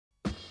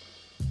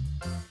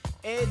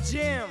Hey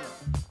Jim,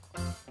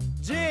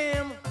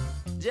 Jim,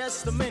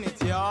 just a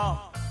minute,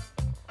 y'all.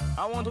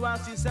 I want to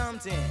ask you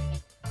something.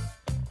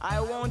 I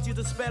want you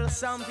to spell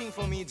something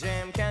for me,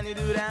 Jim. Can you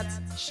do that?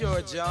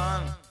 Sure,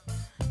 John.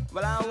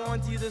 Well, I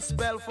want you to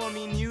spell for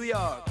me New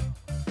York.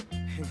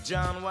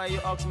 John, why you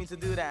ask me to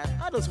do that?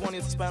 I just want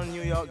you to spell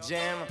New York,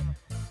 Jim.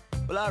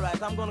 Well, alright,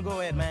 I'm gonna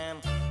go ahead, man.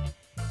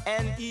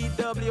 N-E-W-Y-O-R-K.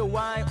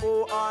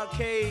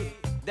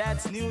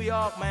 That's New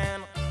York,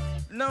 man.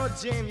 No,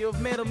 Jim, you've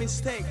made a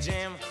mistake,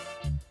 Jim.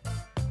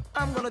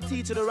 I'm gonna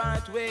teach you the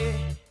right way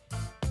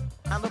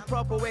and the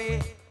proper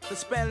way to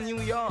spell New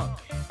York.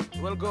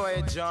 Well, go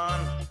ahead, John.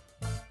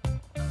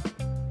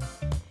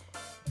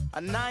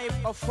 A knife,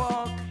 a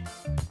fork,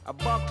 a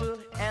buckle,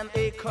 and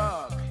a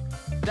cork.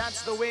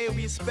 That's the way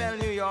we spell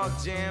New York,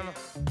 Jim.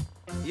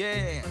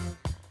 Yeah.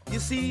 You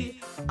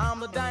see, I'm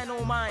the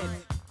dynamite.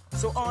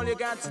 So all you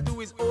got to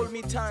do is hold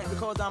me tight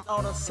because I'm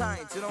out of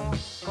sight, you know?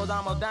 Because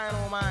I'm a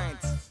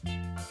dynamite.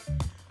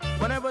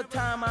 Whenever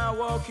time I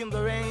walk in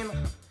the rain,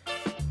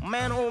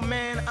 man, oh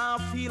man, I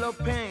feel a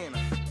pain.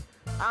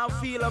 I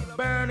feel a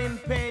burning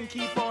pain,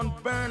 keep on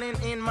burning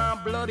in my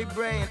bloody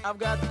brain. I've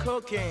got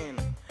cocaine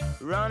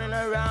running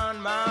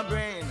around my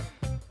brain.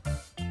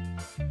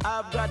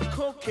 I've got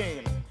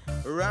cocaine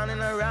running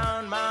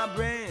around my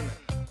brain.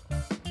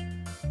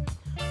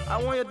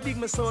 I want you to dig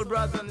my soul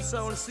brother and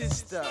soul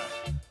sister.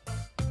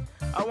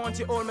 I want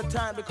you to hold me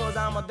tight because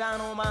I'm a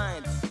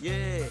dynamite.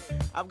 Yeah,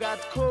 I've got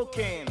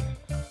cocaine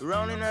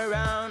running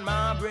around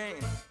my brain.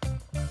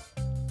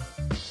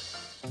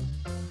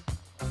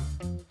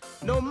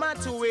 No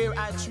matter where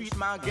I treat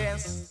my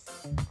guests,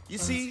 you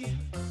see,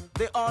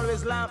 they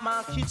always like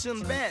my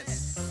kitchen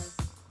best.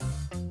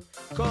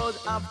 Cause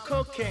I've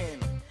cocaine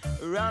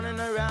running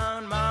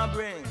around my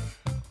brain.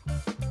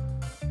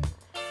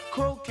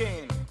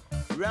 Cocaine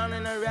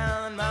running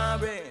around my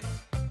brain.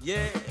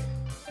 Yeah.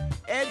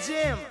 Hey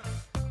Jim,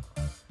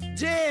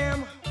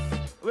 Jim,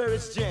 where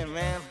is Jim,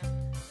 man?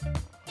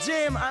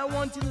 Jim, I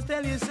want you to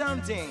tell you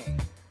something.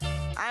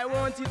 I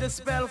want you to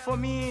spell for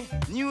me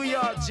New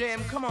York,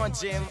 Jim. Come on,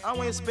 Jim. I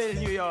want you to spell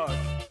New York.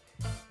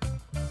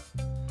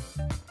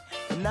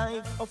 A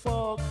knife, a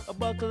fork, a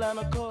buckle, and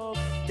a cork.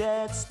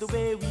 That's the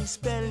way we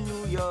spell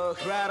New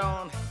York. Right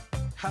on.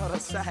 Out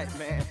of sight,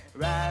 man.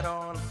 Right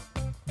on.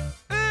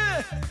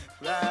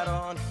 Right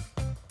on.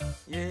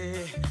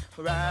 Yeah,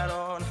 right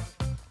on.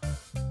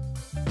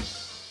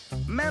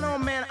 Man, oh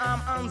man,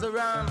 I'm on the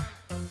run.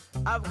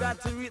 I've got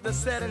to read the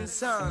setting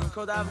sun,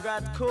 cause I've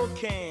got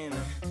cocaine.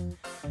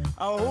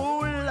 A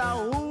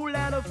whole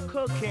lot of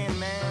cocaine,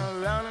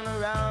 man, running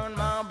around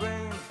my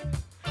brain.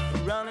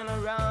 Running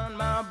around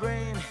my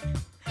brain.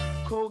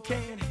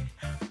 Cocaine,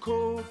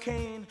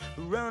 cocaine,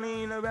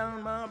 running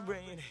around my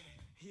brain.